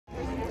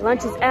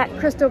Lunch is at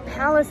Crystal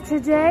Palace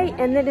today,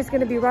 and then it's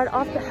going to be right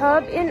off the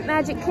hub in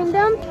Magic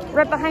Kingdom.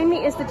 Right behind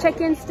me is the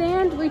check-in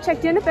stand. We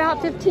checked in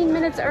about 15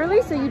 minutes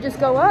early, so you just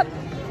go up,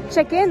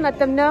 check in, let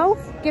them know,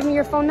 give them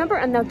your phone number,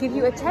 and they'll give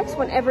you a text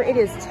whenever it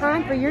is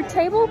time for your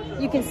table.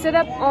 You can sit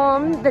up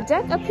on the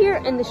deck up here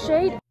in the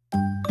shade.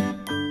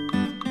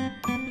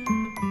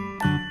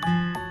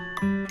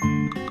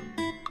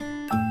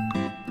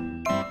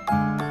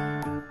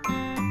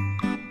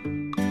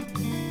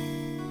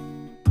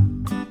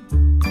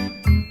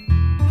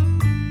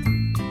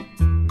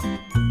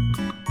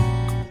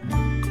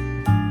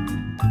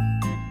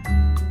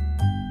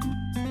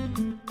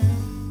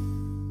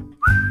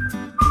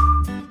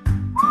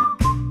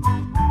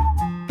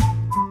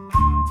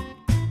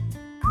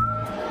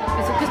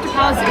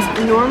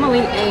 Is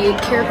normally a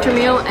character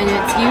meal, and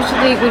it's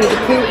usually Winnie the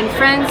Pooh and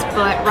friends,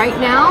 but right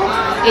now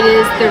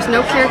there's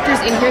no characters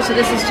in here, so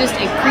this is just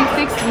a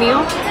prefixed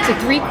meal. It's a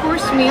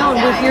 3-course meal,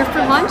 and we're here for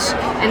lunch,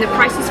 and the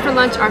prices for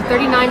lunch are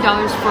 $39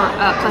 for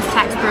plus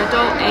tax per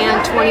adult and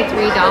 $23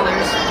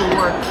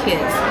 for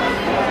kids.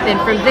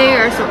 Then from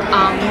there, so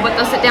what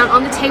they'll set down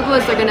on the table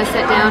is they're going to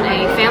set down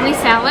a family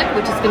salad,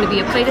 which is going to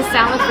be a plate of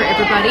salad for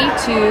everybody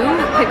to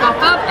pick off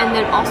of, and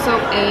then also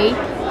a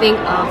thing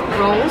of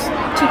rolls,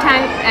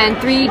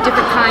 3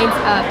 different kinds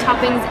of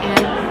toppings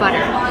and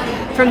butter.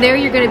 From there,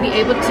 you're going to be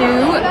able to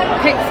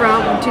pick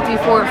from 1, 2, 3,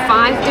 4,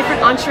 5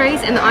 different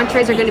entrees, and the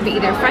entrees are going to be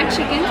either fried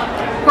chicken,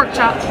 pork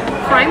chop,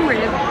 prime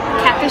rib,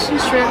 catfish and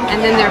shrimp,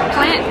 and then their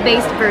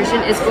plant-based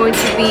version is going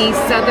to be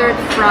southern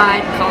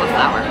fried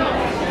cauliflower.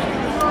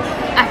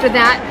 After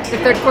that, the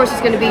 3rd course is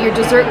going to be your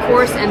dessert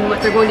course, and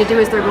what they're going to do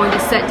is they're going to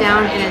set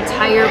down an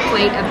entire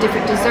plate of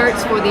different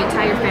desserts for the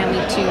entire family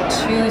to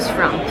choose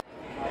from.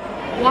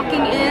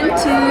 Walking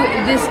into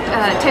this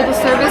table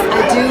service,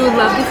 I do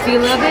love the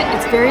feel of it.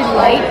 It's very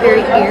light, very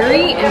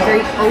airy, and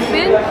very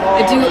open.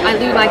 I do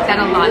like that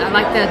a lot. I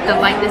like the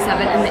lightness of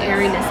it and the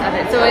airiness of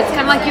it. So it's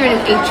kind of like you're in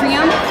an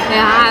atrium.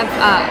 They have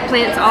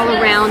plants all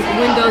around,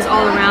 windows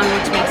all around,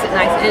 which makes it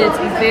nice. And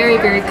it's very,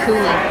 very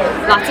cooling.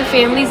 Lots of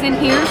families in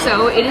here,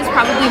 so it is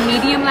probably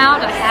medium loud.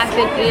 I have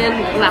been in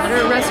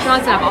louder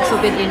restaurants, and I've also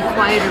been in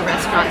quieter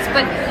restaurants,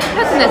 but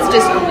nothing that's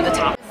just over the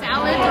top.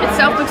 Salad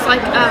itself looks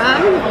like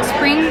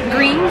spring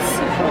greens.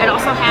 It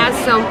also has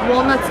some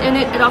walnuts in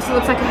it. It also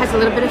looks like it has a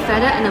little bit of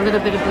feta and a little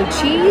bit of blue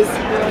cheese.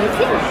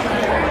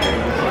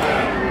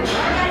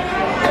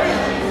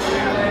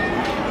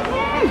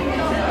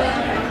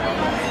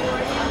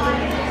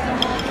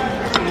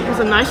 There's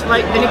a nice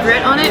light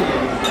vinaigrette on it.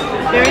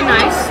 Very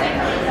nice.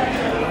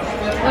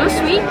 A little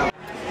sweet.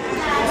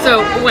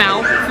 So,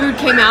 wow, food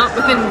came out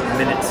within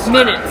minutes.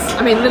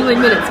 I mean, literally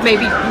minutes.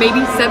 Maybe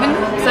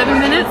 7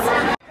 minutes.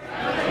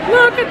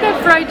 Look at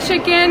that fried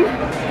chicken,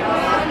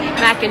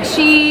 mac and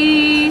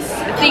cheese.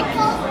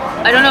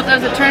 I don't know if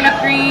those are turnip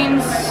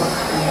greens,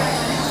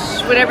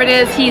 whatever it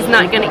is, he's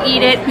not gonna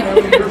eat it.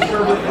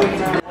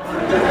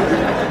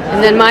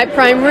 And then my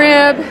prime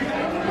rib.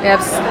 We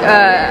have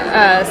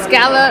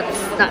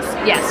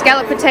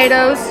scallop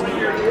potatoes.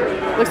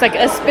 Looks like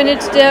a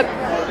spinach dip,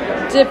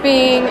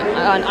 dipping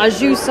on au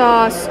jus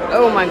sauce.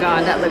 Oh my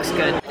God, that looks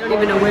good. I don't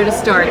even know where to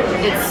start.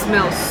 It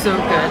smells so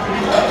good.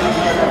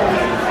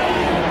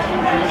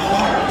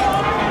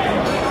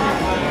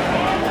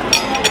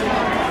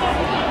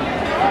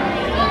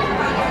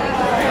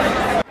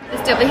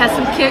 Definitely has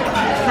some kick,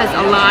 has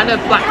a lot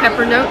of black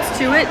pepper notes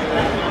to it.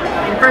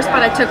 The first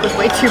bite I took was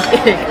way too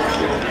big.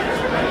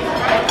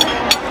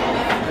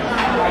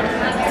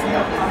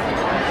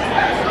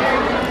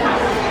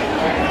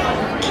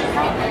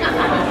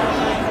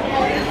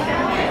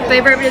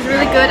 Flavor of it is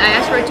really good. I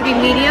asked for it to be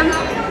medium.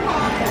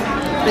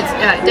 It's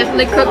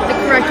definitely cooked the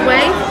correct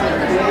way.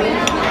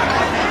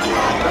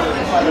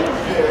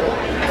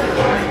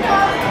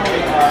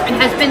 It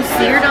has been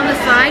seared on the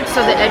side,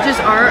 so the edges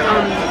are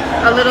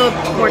a little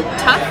more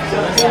tough.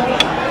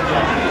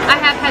 I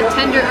have had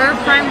tenderer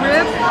prime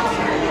rib,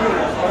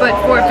 but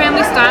for a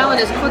family style and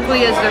as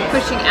quickly as they're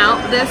pushing out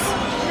this,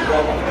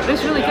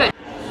 it's really good.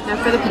 Now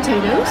for the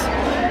potatoes.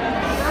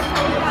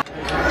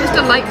 Just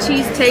a light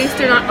cheese taste,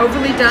 they're not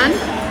overly done.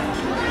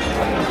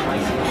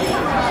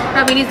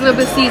 Probably needs a little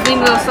bit of seasoning,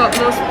 a little salt,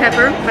 a little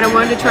pepper, but I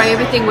wanted to try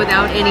everything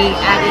without any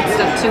added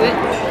stuff to it.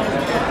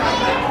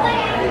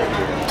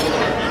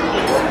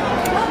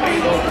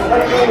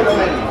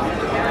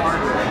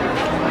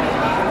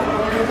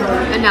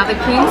 And now the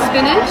cream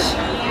spinach.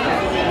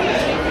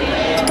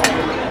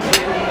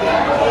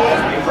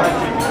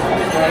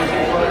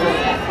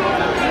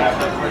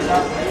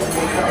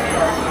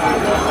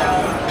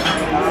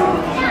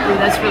 Ooh,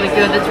 that's really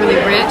good. That's really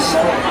rich.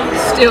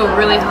 Still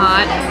really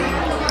hot.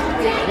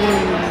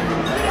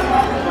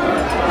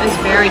 It's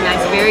very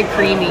nice, very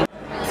creamy.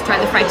 Let's try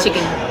the fried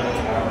chicken.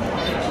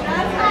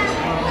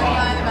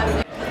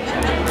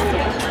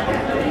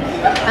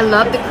 I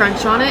love the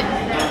crunch on it.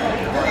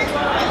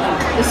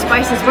 The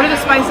spices, what are the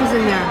spices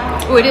in there?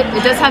 Oh, it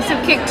does have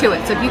some kick to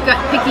it. So if you've got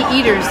picky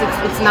eaters,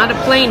 it's not a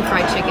plain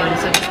fried chicken.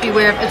 So just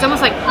beware. It's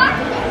almost like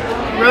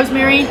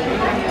rosemary,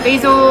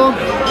 basil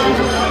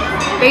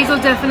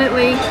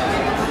definitely.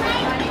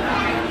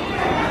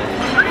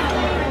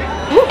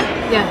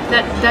 Yeah,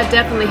 that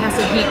definitely has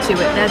some heat to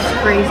it. That's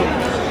crazy.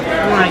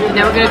 All right,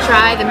 now we're gonna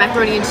try the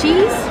macaroni and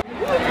cheese.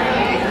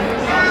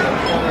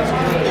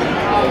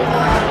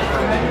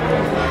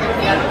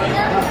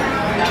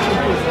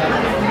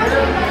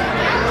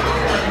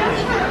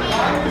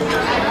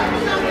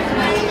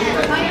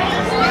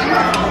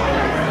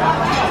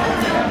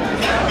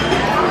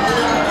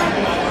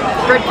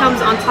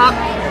 Breadcrumbs on top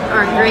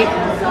are great.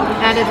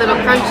 Added little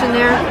crunch in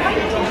there.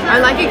 I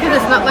like it because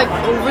it's not like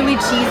overly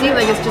cheesy,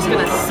 like it's just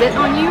gonna sit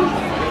on you.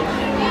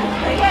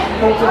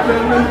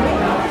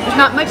 There's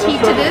not much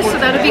heat to this, so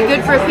that'll be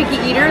good for a picky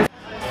eater.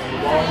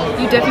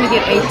 You definitely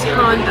get a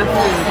ton of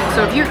food.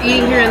 So if you're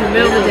eating here in the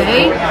middle of the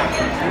day,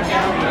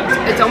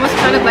 it's almost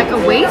kind of like a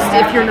waste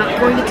if you're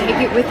not going to take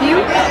it with you.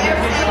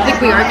 I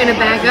think we are going to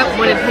bag up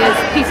one of his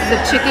pieces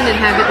of chicken and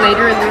have it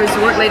later in the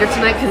resort later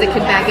tonight because it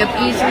can bag up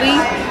easily.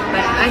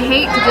 But I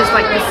hate to just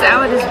like, the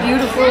salad is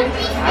beautiful.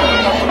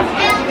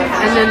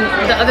 And then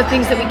the other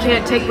things that we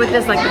can't take with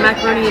us, like the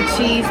macaroni and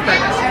cheese, but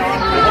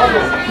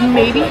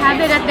maybe have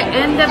it at the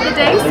end of the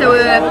day so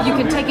you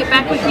can take it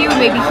back with you,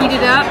 maybe heat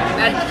it up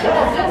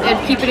and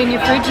keep it in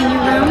your fridge in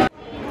your room.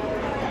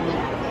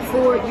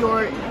 For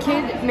your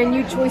kid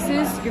menu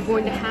choices, you're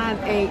going to have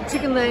a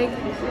chicken leg,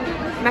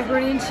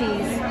 macaroni and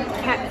cheese,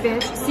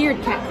 catfish, seared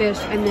catfish,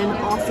 and then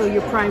also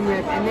your prime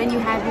rib. And then you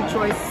have your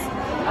choice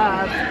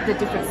of the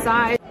different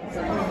sides.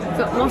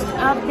 So most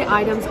of the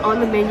items on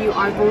the menu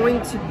are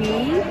going to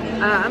be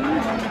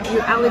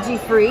you're allergy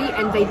free,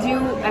 and they do,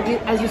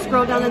 as you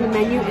scroll down on the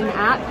menu in the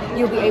app,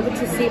 you'll be able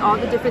to see all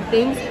the different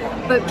things,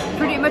 but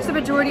pretty much the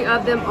majority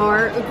of them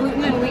are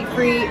gluten and wheat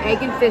free,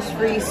 egg and fish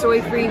free,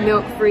 soy free,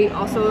 milk free,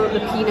 also the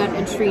peanut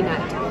and tree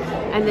nut.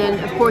 And then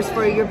of course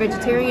for your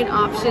vegetarian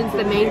options,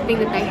 the main thing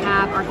that they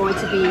have are going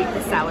to be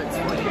the salads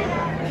for you.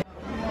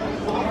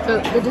 So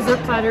the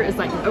dessert platter is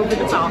like over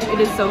the top. It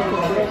is so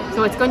cool.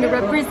 So it's going to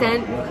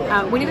represent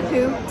Winnie the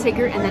Pooh,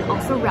 Tigger, and then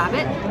also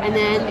Rabbit. And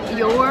then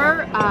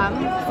your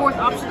fourth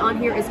option on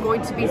here is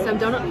going to be some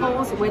donut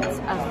holes with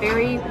a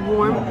very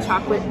warm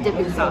chocolate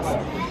dipping sauce.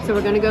 So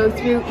we're going to go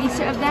through each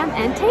of them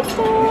and taste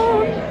them.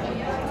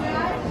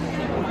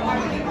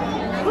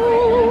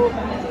 Ooh.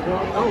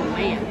 Oh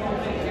man.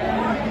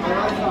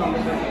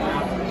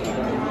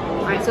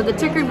 Alright, so the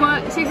Tigger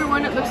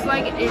one, it looks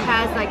like it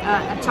has like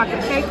a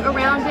chocolate cake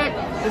around it.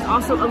 There's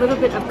also a little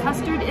bit of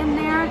custard in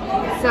there,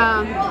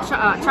 some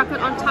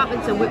chocolate on top,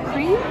 and some whipped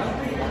cream.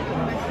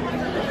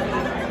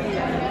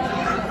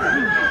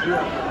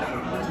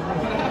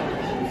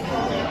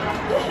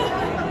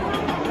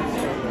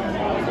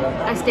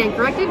 I stand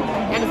corrected,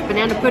 that is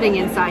banana pudding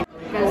inside.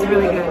 That is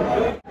really good.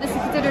 This is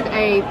considered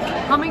a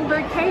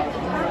hummingbird cake.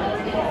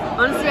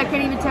 Honestly, I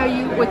can't even tell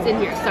you what's in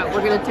here, so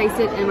we're gonna taste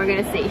it and we're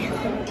gonna see.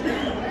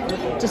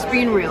 Just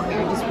being real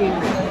here, just being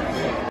real.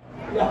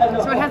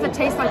 So it has a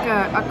taste like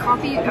a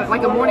coffee,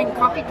 like a morning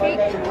coffee cake,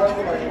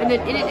 and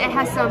then in it it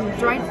has some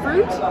dried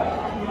fruit.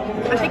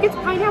 I think it's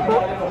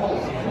pineapple,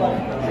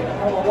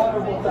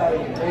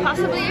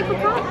 possibly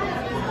apricot.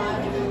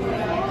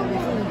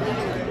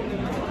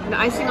 The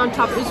icing on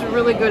top is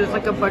really good. It's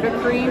like a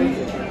buttercream.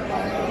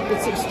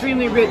 It's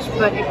extremely rich,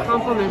 but it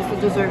complements the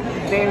dessert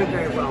very,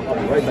 very well.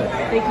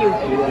 Thank you.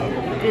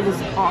 It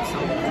is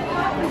awesome.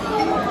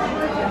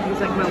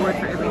 It's like my word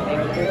for everything.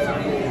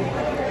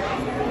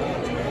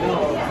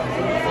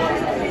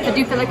 I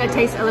do feel like I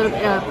taste a little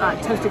bit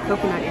of toasted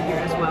coconut in here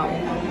as well.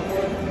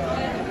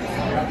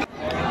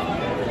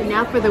 And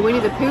now for the Winnie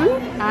the Pooh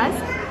as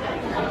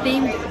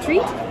themed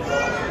treat.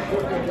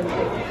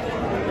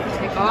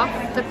 Take off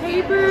the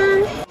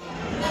paper.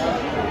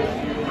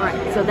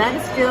 Alright, so that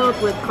is filled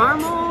with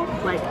caramel,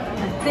 like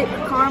a thick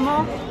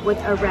caramel with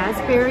a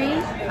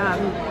raspberry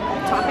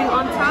topping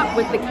on top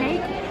with the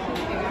cake.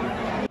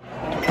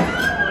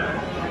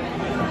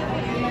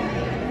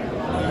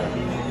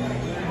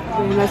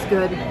 And that's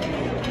good.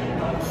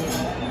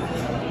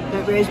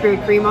 That raspberry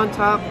cream on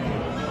top.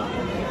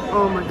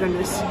 Oh my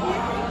goodness.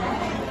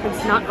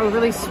 It's not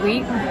overly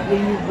sweet, but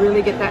you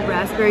really get that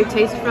raspberry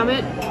taste from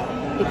it.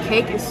 The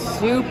cake is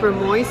super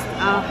moist.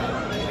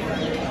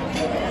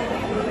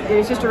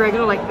 It's just a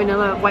regular like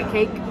vanilla white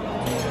cake.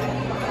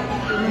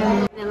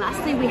 And then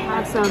lastly we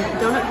have some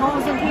donut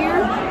holes in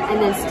here,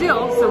 and then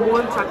still some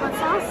warm chocolate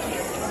sauce.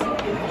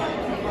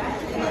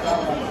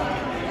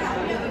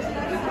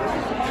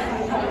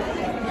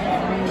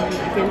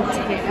 You can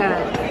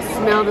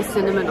smell the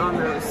cinnamon on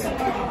those.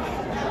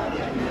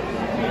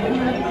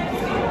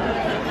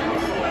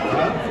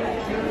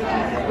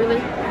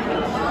 Really?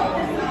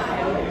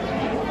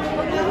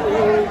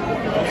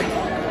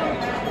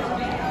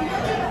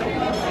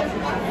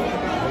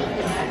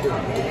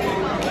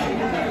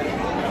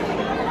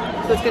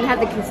 So it's going to have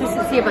the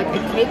consistency of like a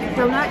cake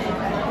donut.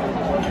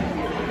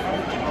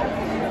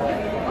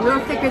 A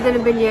little thicker than a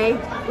beignet.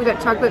 We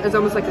got chocolate that's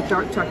almost like a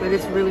dark chocolate.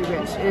 It's really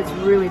rich and it's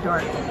really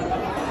dark.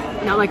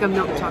 Not like a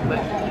milk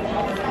chocolate.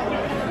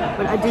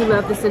 But I do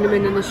love the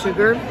cinnamon and the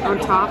sugar on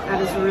top.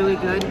 That is really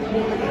good.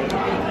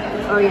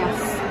 Oh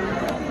yes.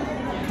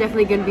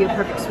 Definitely going to be a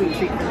perfect sweet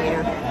treat for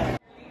later.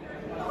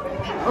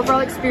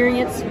 overall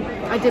experience,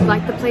 I did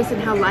like the place and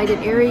how light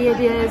an area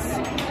it is,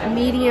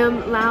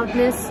 medium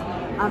loudness.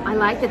 I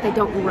like that they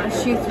don't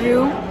rush you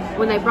through.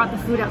 When they brought the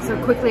food out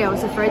so quickly, I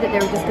was afraid that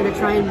they were just going to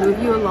try and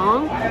move you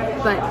along,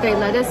 but they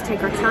let us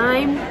take our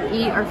time,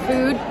 eat our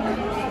food,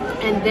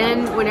 and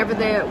then whenever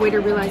the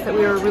waiter realized that we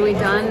were really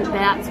done,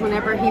 that's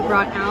whenever he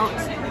brought out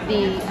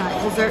the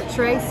dessert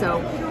tray, so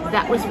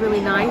that was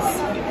really nice.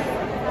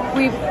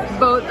 We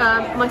both,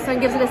 my son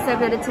gives it a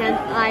 7 out of 10,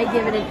 I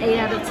give it an 8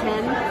 out of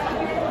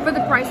 10. For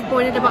the price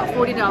point at about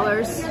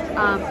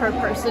 $40 per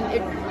person,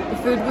 the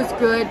food was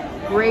good,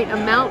 great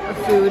amount of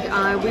food.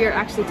 We are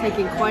actually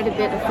taking quite a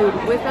bit of food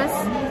with us.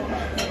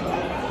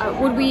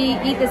 Would we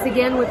eat this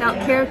again without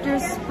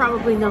characters?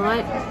 Probably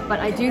not, but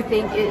I do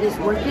think it is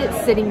worth it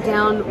sitting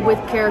down with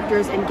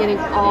characters and getting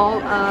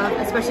all of,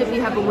 especially if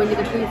you have a Winnie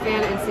the Pooh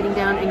fan, and sitting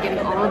down and getting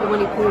all of the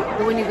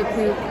Winnie the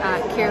Pooh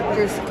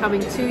characters coming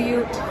to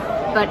you.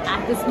 But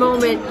at this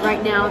moment,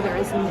 right now,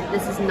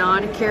 this is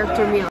not a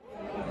character meal.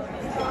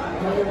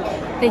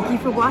 Thank you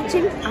for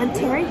watching. I'm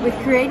Terry with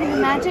Creating the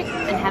Magic,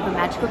 and have a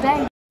magical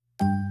day.